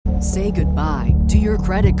Say goodbye to your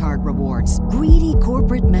credit card rewards. Greedy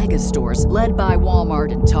corporate mega stores, led by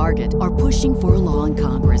Walmart and Target, are pushing for a law in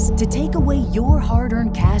Congress to take away your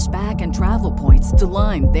hard-earned cash back and travel points to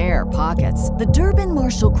line their pockets. The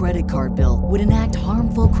Durbin-Marshall credit card bill would enact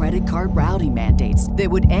harmful credit card routing mandates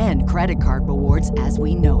that would end credit card rewards as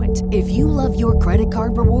we know it. If you love your credit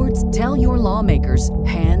card rewards, tell your lawmakers,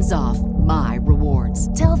 hands off my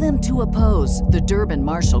rewards. Tell them to oppose the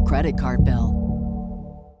Durbin-Marshall credit card bill.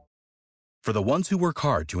 For the ones who work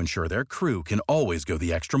hard to ensure their crew can always go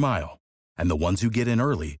the extra mile, and the ones who get in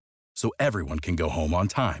early so everyone can go home on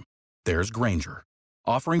time, there's Grainger,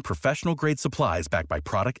 offering professional-grade supplies backed by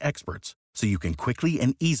product experts so you can quickly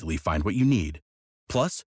and easily find what you need.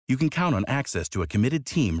 Plus, you can count on access to a committed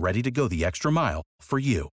team ready to go the extra mile for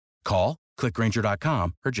you. Call, click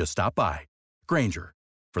Grainger.com, or just stop by. Grainger,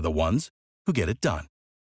 for the ones who get it done.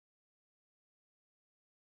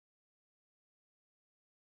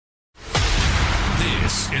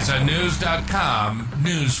 This is a Knewz.com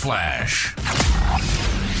news flash.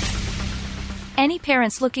 Any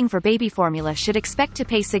parents looking for baby formula should expect to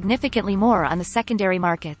pay significantly more on the secondary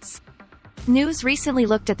markets. Knewz recently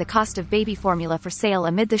looked at the cost of baby formula for sale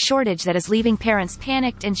amid the shortage that is leaving parents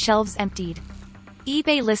panicked and shelves emptied.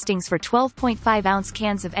 eBay listings for 12.5-ounce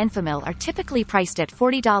cans of Enfamil are typically priced at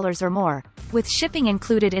 $40 or more, with shipping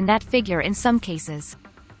included in that figure in some cases.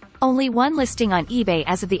 Only one listing on eBay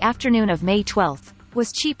as of the afternoon of May 12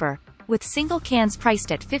 was cheaper, with single cans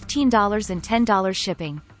priced at $15 and $10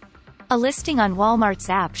 shipping. A listing on Walmart's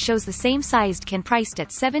app shows the same sized can priced at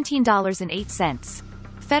 $17.08.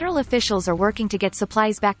 Federal officials are working to get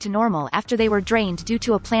supplies back to normal after they were drained due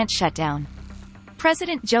to a plant shutdown.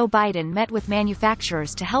 President Joe Biden met with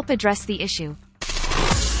manufacturers to help address the issue.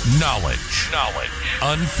 Knowledge.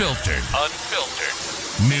 Unfiltered.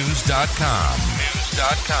 Knewz.com.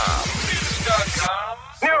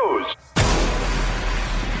 Knewz.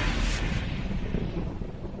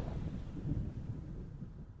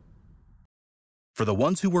 For the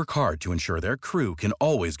ones who work hard to ensure their crew can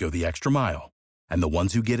always go the extra mile, and the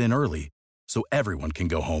ones who get in early so everyone can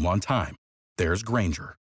go home on time, there's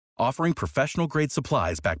Grainger, offering professional-grade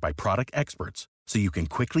supplies backed by product experts so you can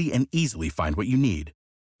quickly and easily find what you need.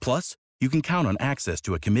 Plus, you can count on access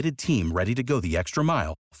to a committed team ready to go the extra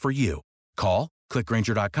mile for you. Call, click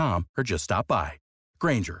Grainger.com, or just stop by.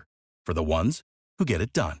 Grainger, for the ones who get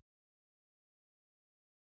it done.